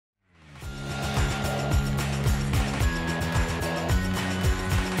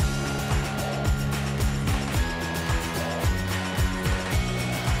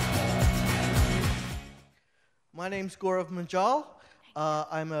My name's Gaurav Munjal.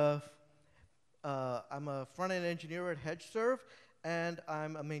 I'm a front-end engineer at HedgeServe, and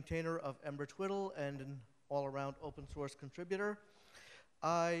I'm a maintainer of EmberTwiddle and an all-around open source contributor.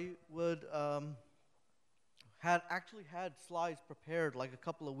 I would had actually had slides prepared like a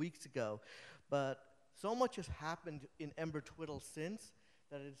couple of weeks ago, but so much has happened in EmberTwiddle since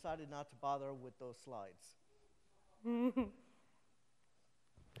that I decided not to bother with those slides.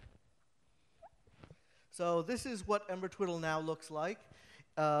 So this is what EmberTwiddle now looks like.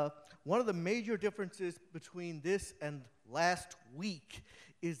 One of the major differences between this and last week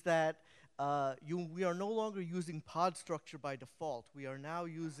is that we are no longer using pod structure by default. We are now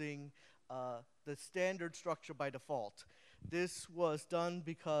using the standard structure by default. This was done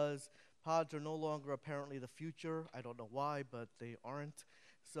because pods are no longer apparently the future. I don't know why, but they aren't.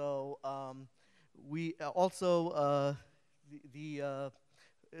 So we also,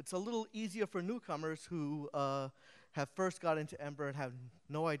 it's a little easier for newcomers who have first got into Ember and have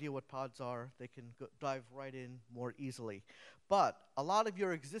no idea what pods are. They can dive right in more easily. But a lot of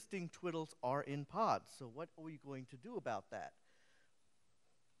your existing twiddles are in pods, so what are we going to do about that?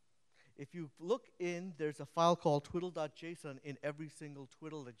 If you look in, there's a file called twiddle.json in every single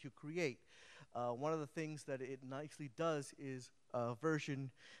twiddle that you create. One of the things that it nicely does is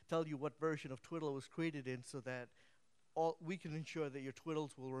tell you what version of twiddle it was created in so that we can ensure that your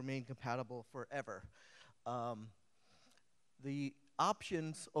twiddles will remain compatible forever. The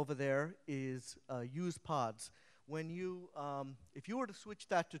options over there is use pods. When you, if you were to switch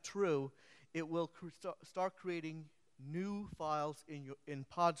that to true, it will start creating new files in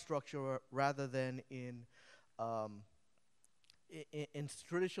pod structure rather than in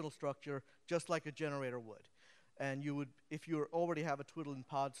traditional structure, just like a generator would. And you would, if you already have a twiddle in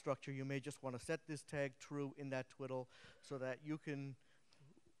pod structure, you may just want to set this tag true in that twiddle so that you can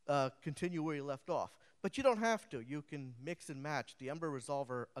continue where you left off. But you don't have to. You can mix and match. The Ember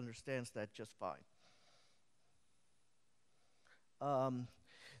resolver understands that just fine.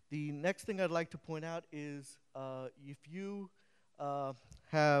 The next thing I'd like to point out is if you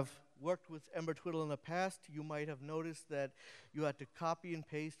have worked with EmberTwiddle in the past, you might have noticed that you had to copy and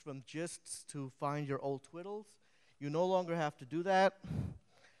paste from gists to find your old twiddles. You no longer have to do that.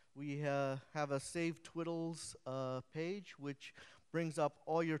 We have a Save Twiddles page, which brings up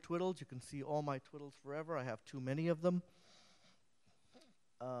all your twiddles. You can see all my twiddles forever. I have too many of them.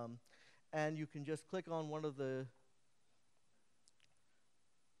 And you can just click on one of the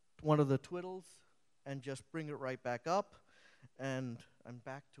twiddles and just bring it right back up. And I'm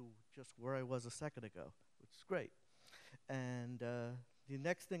back to just where I was a second ago, which is great. And the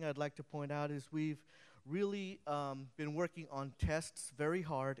next thing I'd like to point out is we've really been working on tests very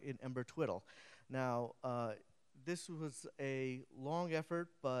hard in EmberTwiddle. Now, this was a long effort,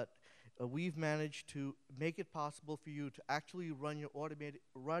 but we've managed to make it possible for you to actually run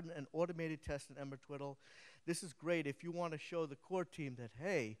an automated test in EmberTwiddle. This is great if you want to show the core team that,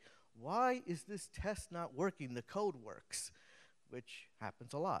 hey, why is this test not working? The code works, which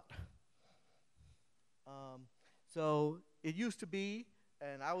happens a lot. So it used to be,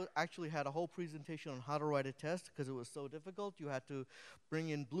 and I actually had a whole presentation on how to write a test because it was so difficult. You had to bring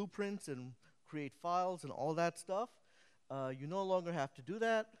in blueprints and create files and all that stuff. You no longer have to do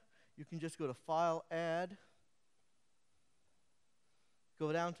that. You can just go to File, Add,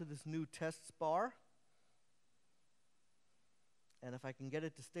 go down to this new tests bar. And if I can get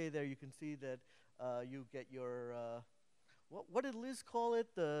it to stay there, you can see that you get your, what did Liz call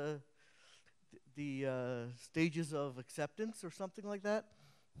it? The stages of acceptance or something like that.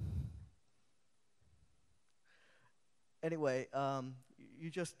 Anyway, you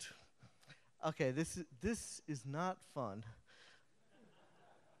just, okay, this is not fun.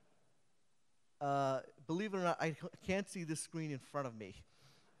 Believe it or not, I can't see this screen in front of me.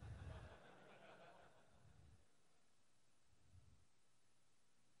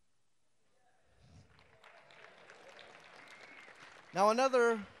 Now,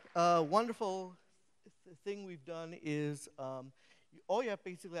 another wonderful thing we've done is all you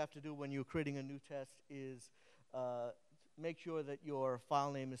basically have to do when you're creating a new test is make sure that your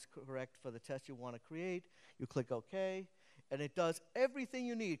file name is correct for the test you want to create. You click OK, and it does everything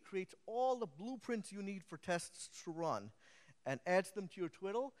you need, creates all the blueprints you need for tests to run, and adds them to your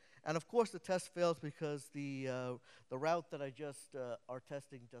twiddle. And of course, the test fails because the route that I just are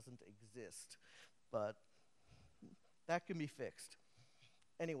testing doesn't exist. But that can be fixed.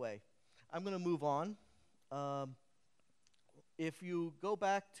 Anyway, I'm going to move on. If you go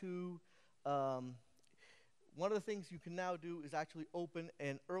back to one of the things you can now do is actually open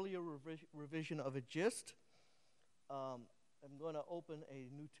an earlier revision of a gist. I'm going to open a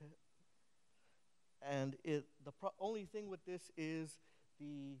new And the only thing with this is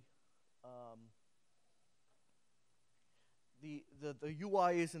the, um, the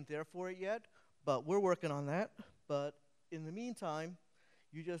UI isn't there for it yet, but we're working on that. But in the meantime,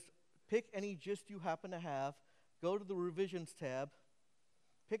 you just pick any gist you happen to have, go to the revisions tab,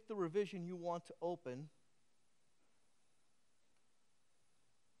 pick the revision you want to open,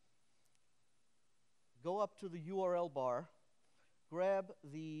 go up to the URL bar, grab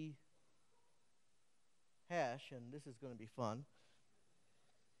the hash, and this is going to be fun,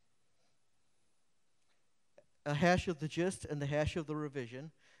 a hash of the gist and the hash of the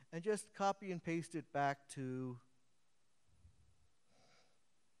revision, and just copy and paste it back to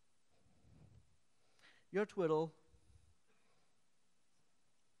your twiddle.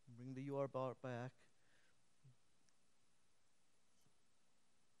 Bring the URL bar back.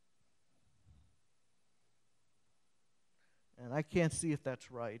 And I can't see if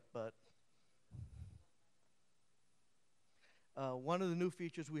that's right, but one of the new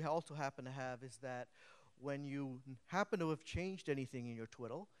features we also happen to have is that when you happen to have changed anything in your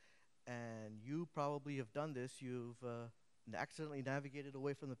twiddle, and you probably have done this, you've accidentally navigated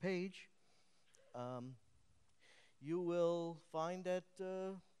away from the page, you will find that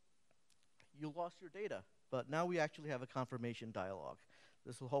you lost your data. But now we actually have a confirmation dialog.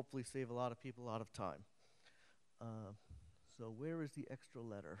 This will hopefully save a lot of people a lot of time. So where is the extra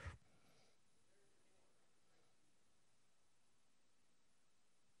letter?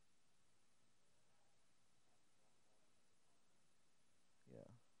 Yeah.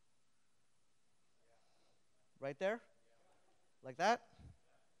 Right there? Like that?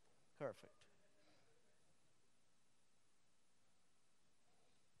 Perfect.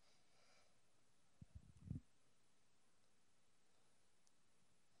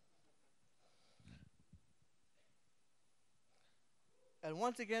 And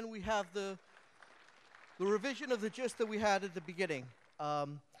once again, we have the revision of the gist that we had at the beginning.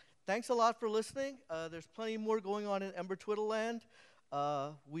 Thanks a lot for listening. There's plenty more going on in Ember Twiddle land.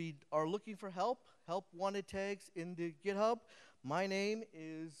 We are looking for help wanted tags in the GitHub. My name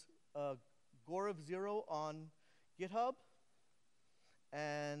is Gaurav0 on GitHub,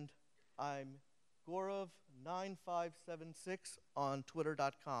 and I'm Gaurav9576 on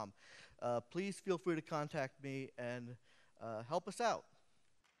twitter.com. Please feel free to contact me and help us out.